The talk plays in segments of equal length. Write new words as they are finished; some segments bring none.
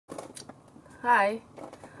Hi,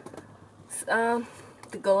 the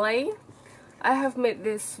GUERLAIN. I have made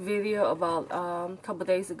this video about a couple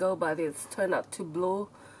days ago, but it's turned out too blue,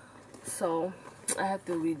 so I have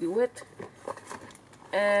to redo it.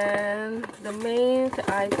 And the main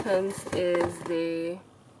items is the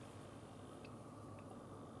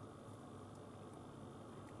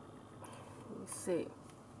let's see,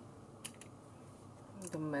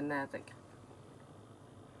 the magnetic.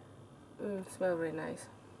 Smells very nice.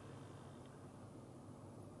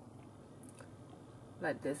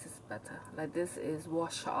 Like this is better. Like this is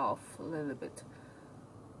wash off a little bit.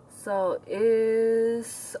 So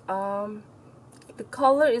is the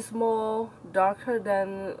color is more darker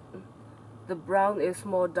than the brown is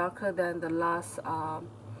more darker than the last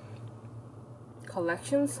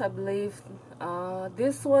collections, I believe.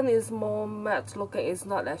 This one is more matte looking. It's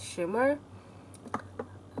not as shimmer.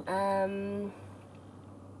 And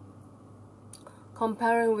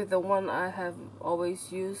comparing with the one I have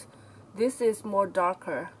always used, this is more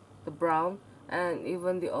darker, the brown, and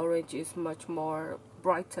even the orange is much more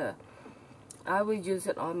brighter. I will use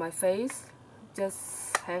it on my face.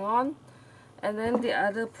 Just hang on. And then the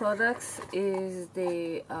other products is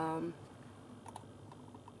the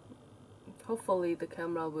hopefully the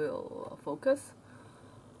camera will focus.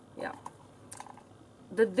 Yeah.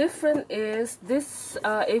 The difference is this,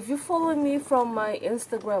 if you follow me from my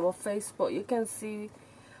Instagram or Facebook, you can see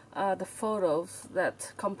the photos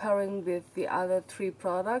that comparing with the other three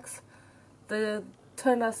products, the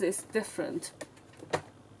turnout is different.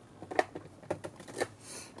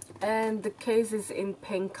 And the case is in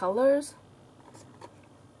pink colors.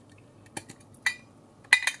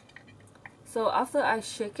 So after I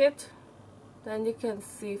shake it, then you can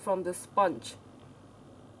see from the sponge.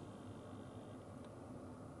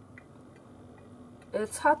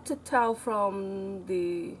 It's hard to tell from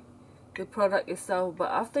the product itself,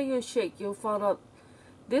 but after you shake, you'll find out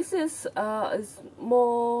this is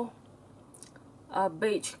more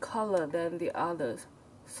beige color than the others.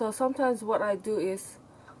 So sometimes what I do is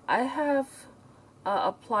I have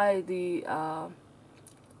applied the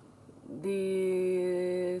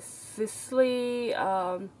Sisley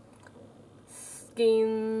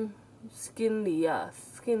Skinlia,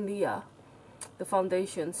 the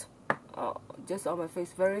foundations, just on my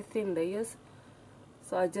face, very thin layers.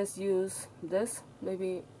 So I just use this,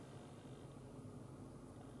 maybe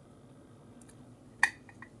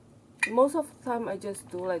most of the time I just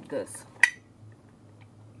do like this.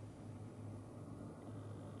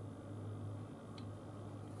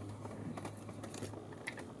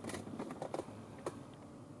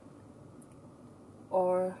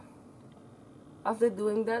 Or after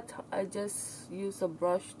doing that, I just use a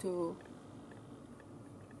brush to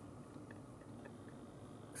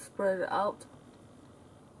spread it out.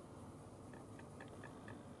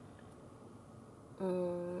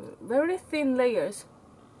 Very thin layers.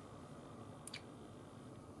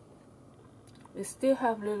 They still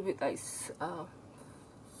have a little bit like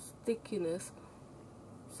stickiness.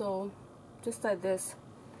 So just like this.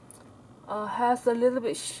 Has a little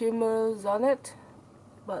bit shimmers on it,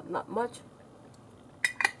 but not much.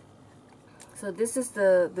 So this is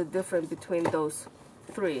the difference between those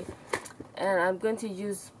three. And I'm going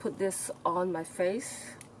to put this on my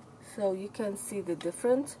face so you can see the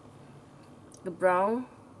difference. The brown,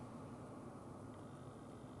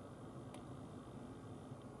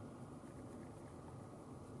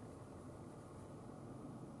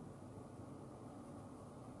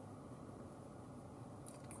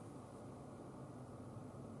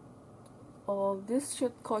 oh, this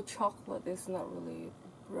should call chocolate. It's not really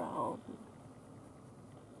brown.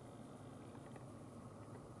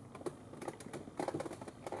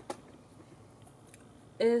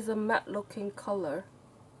 It is a matte looking color.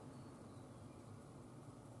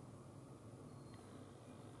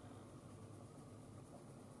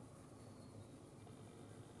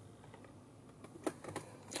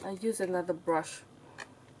 I use another brush.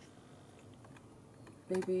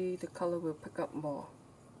 Maybe the color will pick up more.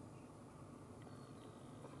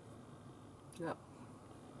 Yep.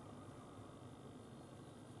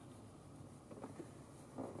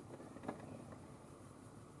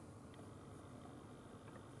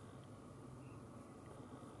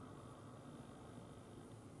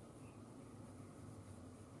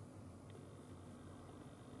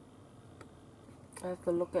 I have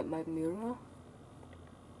to look at my mirror.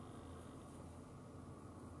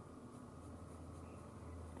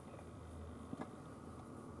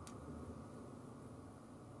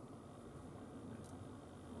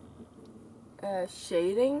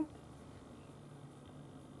 Shading.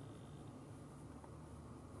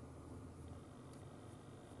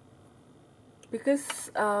 because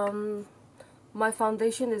my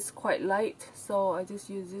foundation is quite light, so I just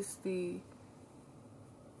use this to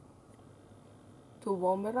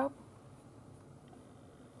warm it up.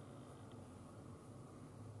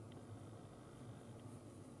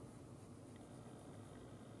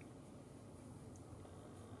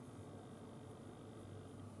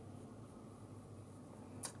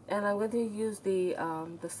 And I'm going to use the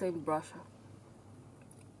same brush,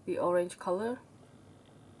 the orange color.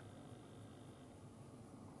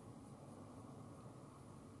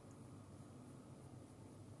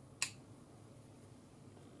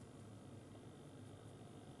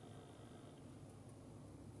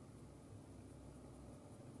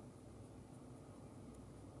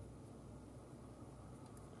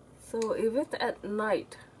 So if it's at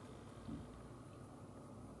night,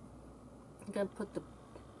 you can put the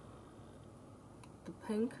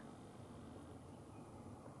pink.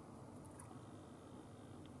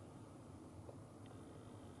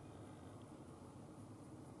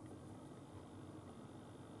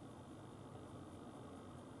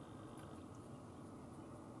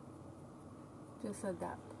 Just like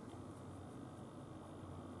that.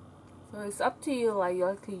 So it's up to you, like you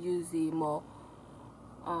like to use the more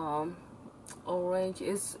orange.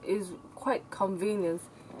 Is quite convenient,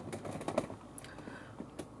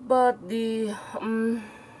 but the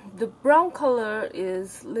brown color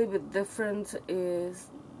is a little bit different. Is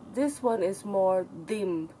this one is more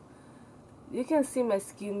dim. You can see my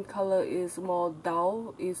skin color is more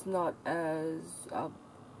dull. It's not as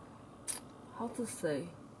how to say,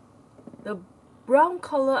 the brown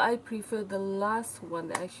color I prefer. The last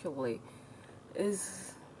one actually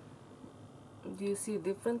is, do you see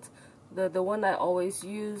difference? The one I always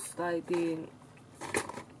use, like the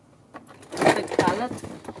palette.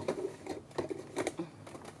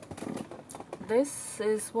 This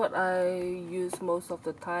is what I use most of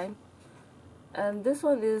the time, and this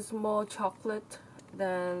one is more chocolate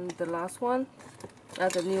than the last one,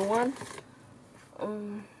 the new one.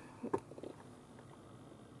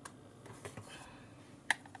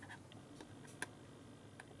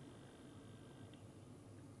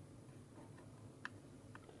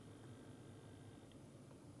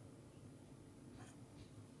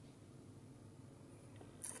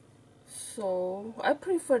 So I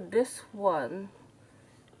prefer this one,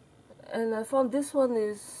 and I found this one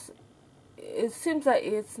is, it seems like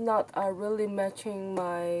it's not really matching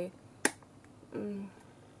my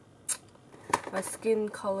my skin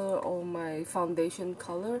color or my foundation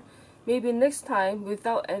color. Maybe next time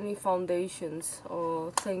without any foundations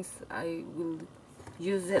or things, I will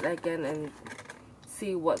use it again and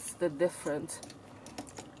see what's the difference.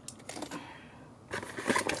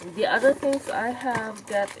 The other things I have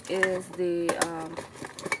that is the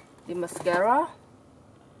mascara.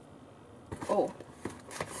 Oh,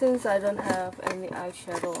 since I don't have any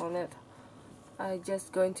eyeshadow on it, I'm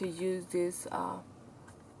just going to use this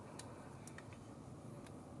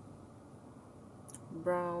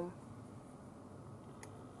brown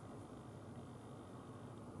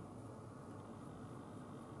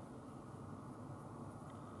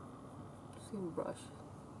brush.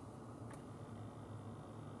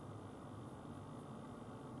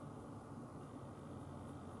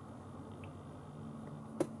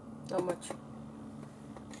 Not much.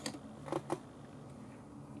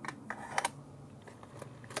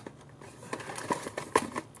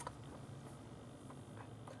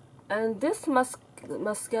 And this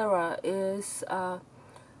mascara is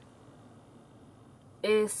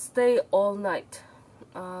stay all night.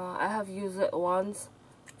 I have used it once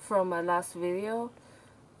from my last video.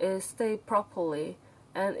 It stay properly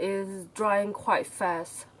and is drying quite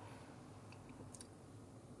fast.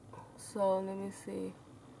 So let me see.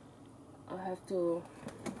 I have to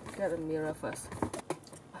get a mirror first.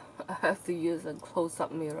 I have to use a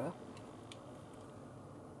close-up mirror.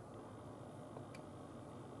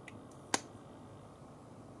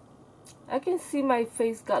 I can see my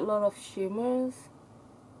face got a lot of shimmers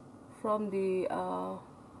from the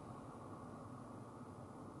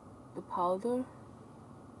powder.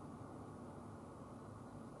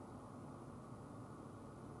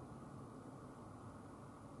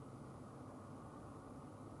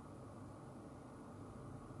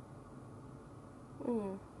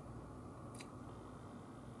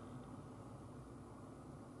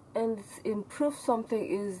 And it's improved something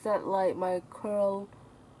is that like my curl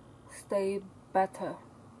stay better.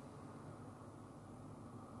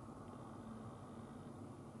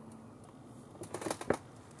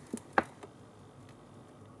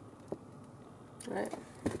 Right.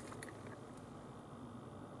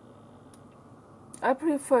 I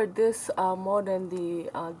prefer this more than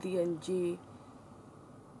the D&G.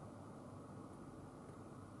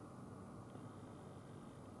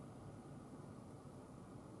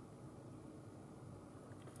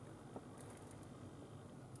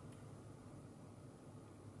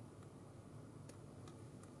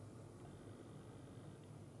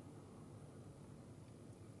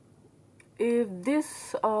 If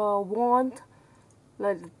this wand,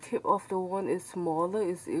 like the tip of the wand is smaller,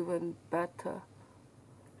 is even better,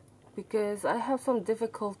 because I have some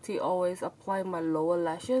difficulty always applying my lower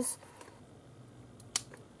lashes.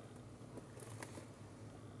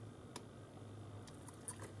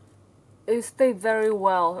 It stays very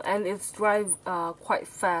well, and it's dry quite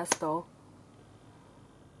fast though.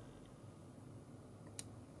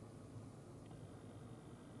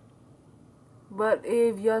 But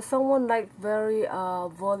if you're someone like very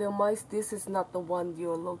volumized, this is not the one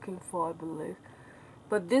you're looking for, I believe.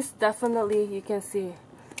 But this definitely, you can see,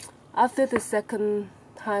 after the second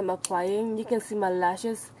time applying, you can see my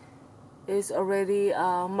lashes is already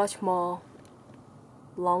much more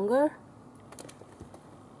longer.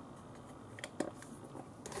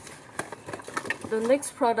 The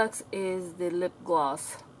next product is the lip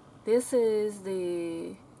gloss. This is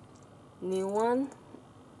the new one.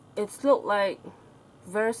 It's look like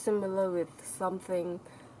very similar with something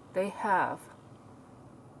they have.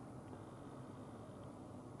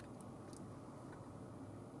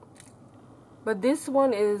 But this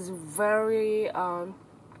one is very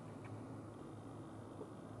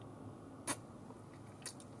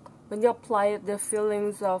when you apply it, the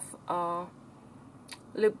feelings of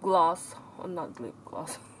lip gloss, or not lip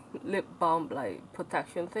gloss, lip balm, like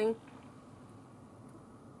protection thing.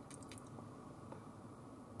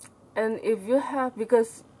 And if you have,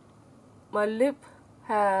 because my lip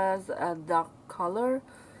has a dark color,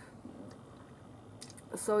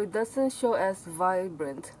 so it doesn't show as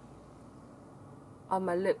vibrant on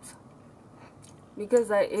my lips. Because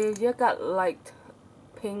if you got light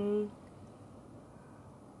pink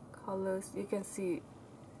colors, you can see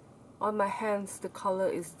on my hands the color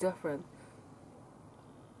is different.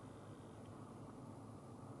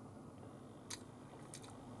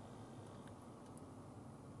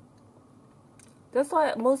 That's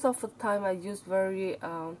why most of the time I use very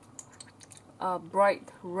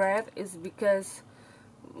bright red, is because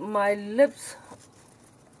my lips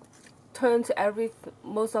turns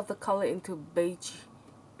most of the color into beige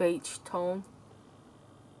tone.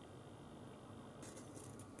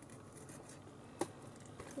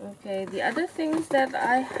 Okay, the other things that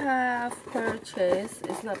I have purchased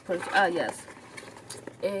is not purchased. Yes,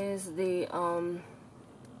 is the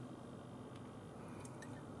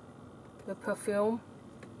perfume.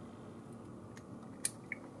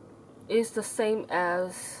 Is the same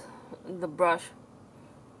as the brush,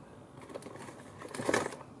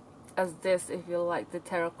 as this, if you like the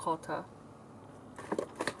Terracotta.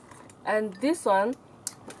 And this one,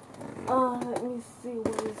 let me see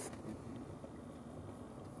what is.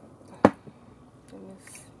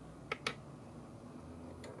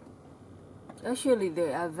 Actually,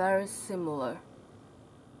 they are very similar.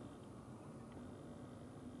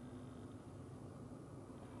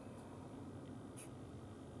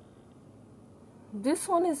 This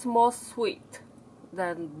one is more sweet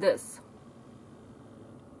than this.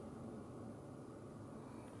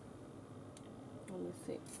 Let me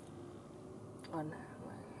see. On my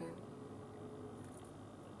hand.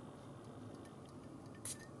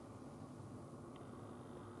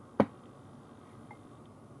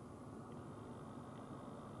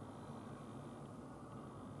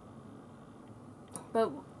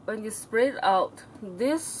 But when you spray it out,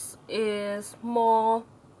 this is more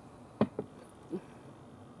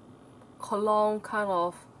cologne kind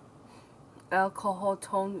of alcohol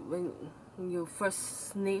tone when you first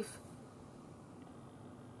sniff.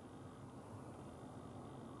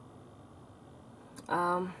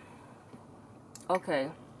 Okay,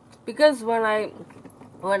 because when I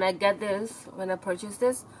purchased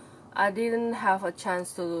this, I didn't have a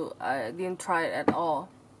chance to, I didn't try it at all.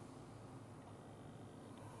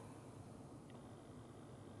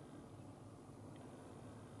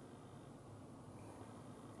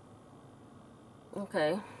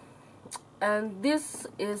 Okay, and this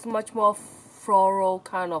is much more floral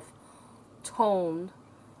kind of tone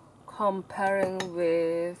comparing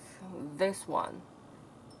with this one.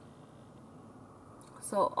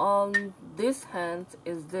 So on this hand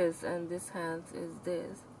is this, and this hand is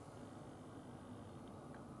this.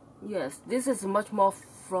 Yes, this is much more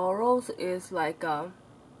floral. It's like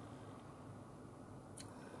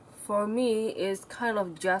for me, it's kind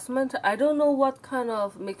of jasmine. I don't know what kind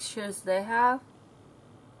of mixtures they have.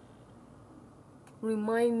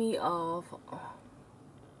 Remind me of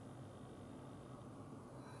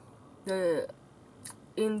the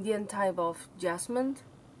Indian type of jasmine.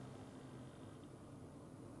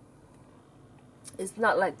 It's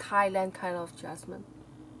not like Thailand kind of jasmine.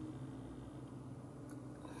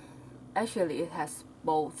 Actually, it has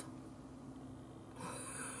both.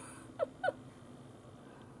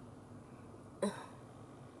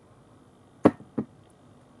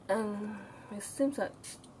 And it seems like,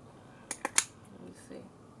 let me see,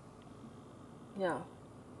 yeah.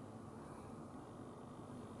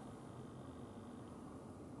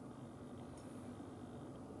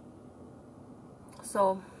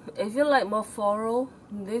 So if you like more floral,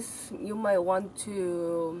 this you might want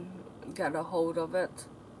to get a hold of it.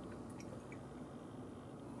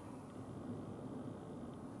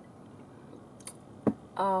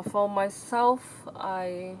 For myself,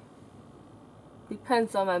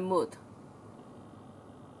 depends on my mood.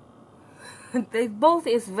 They both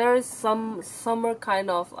is very summer kind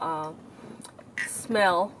of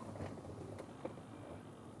smell.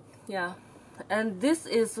 Yeah. And this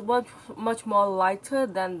is much more lighter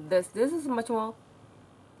than this. This is much more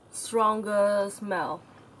stronger smell.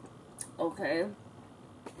 Okay.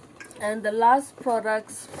 And the last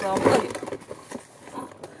products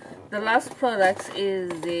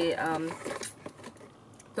is the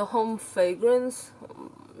home fragrance.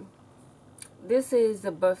 This is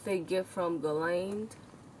a birthday gift from GUERLAIN.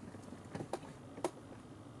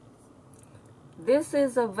 This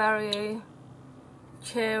is a very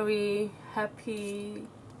cherry, happy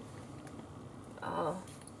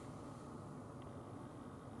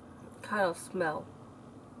kind of smell.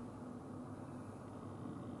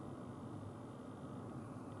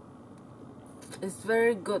 It's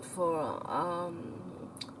very good for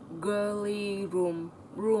girly room.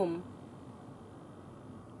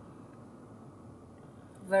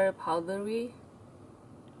 Very powdery.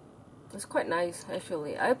 It's quite nice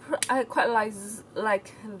actually. I quite like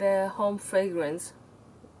the home fragrance.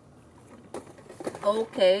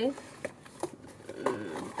 Okay,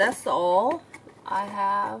 that's all I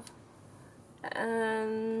have,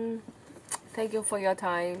 and thank you for your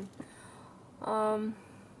time.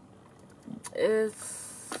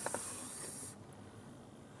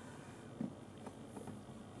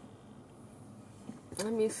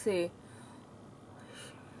 Let me see.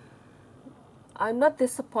 I'm not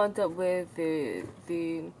disappointed with the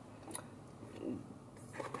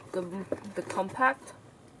compact.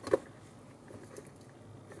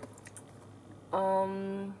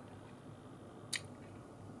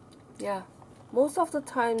 Yeah, most of the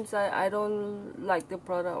times I don't like the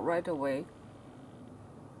product right away.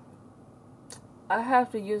 I have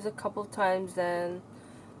to use a couple times and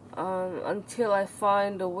until I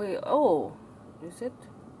find a way. Oh, is it?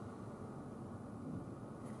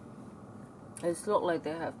 It looks like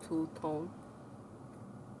they have two tone.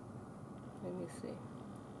 Let me see.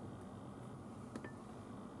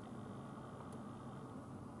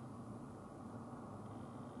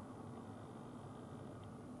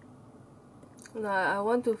 Now I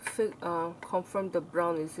want to confirm the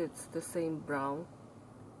brown. Is it the same brown?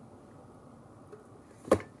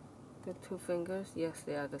 The two fingers, yes,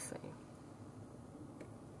 they are the same.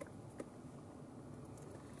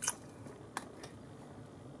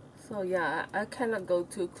 So yeah, I cannot go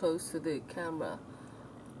too close to the camera.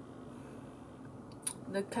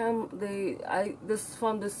 The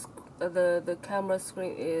camera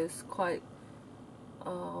screen is quite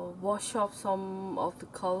wash off some of the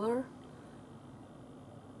color.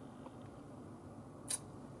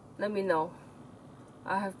 Let me know.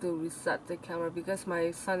 I have to reset the camera because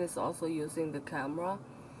my son is also using the camera.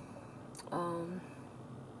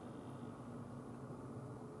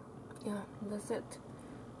 Yeah, that's it.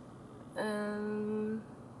 And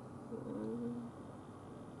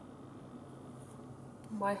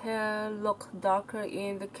my hair look darker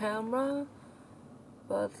in the camera,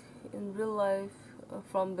 but in real life,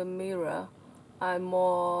 from the mirror, I'm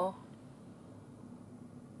more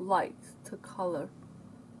light to color.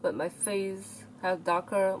 But my face has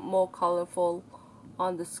darker, more colorful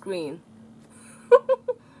on the screen.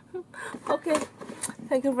 Okay,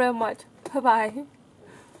 thank you very much. Bye bye.